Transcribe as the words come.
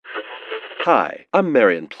Hi, I'm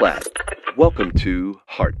Marion Platt. Welcome to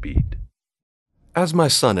Heartbeat. As my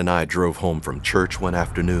son and I drove home from church one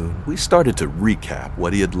afternoon, we started to recap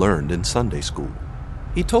what he had learned in Sunday school.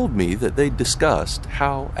 He told me that they'd discussed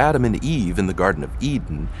how Adam and Eve in the Garden of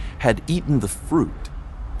Eden had eaten the fruit.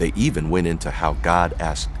 They even went into how God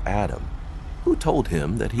asked Adam, who told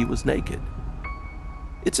him that he was naked.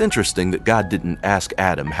 It's interesting that God didn't ask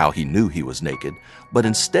Adam how he knew he was naked, but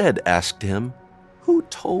instead asked him, who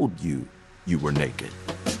told you you were naked?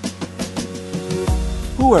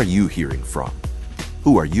 Who are you hearing from?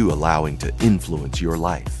 Who are you allowing to influence your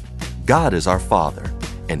life? God is our Father,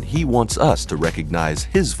 and He wants us to recognize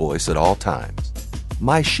His voice at all times.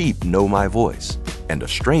 My sheep know my voice, and a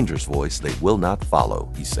stranger's voice they will not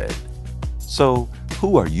follow, He said. So,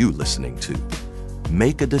 who are you listening to?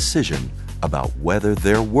 Make a decision about whether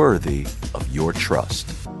they're worthy of your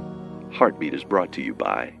trust. Heartbeat is brought to you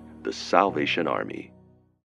by the Salvation Army.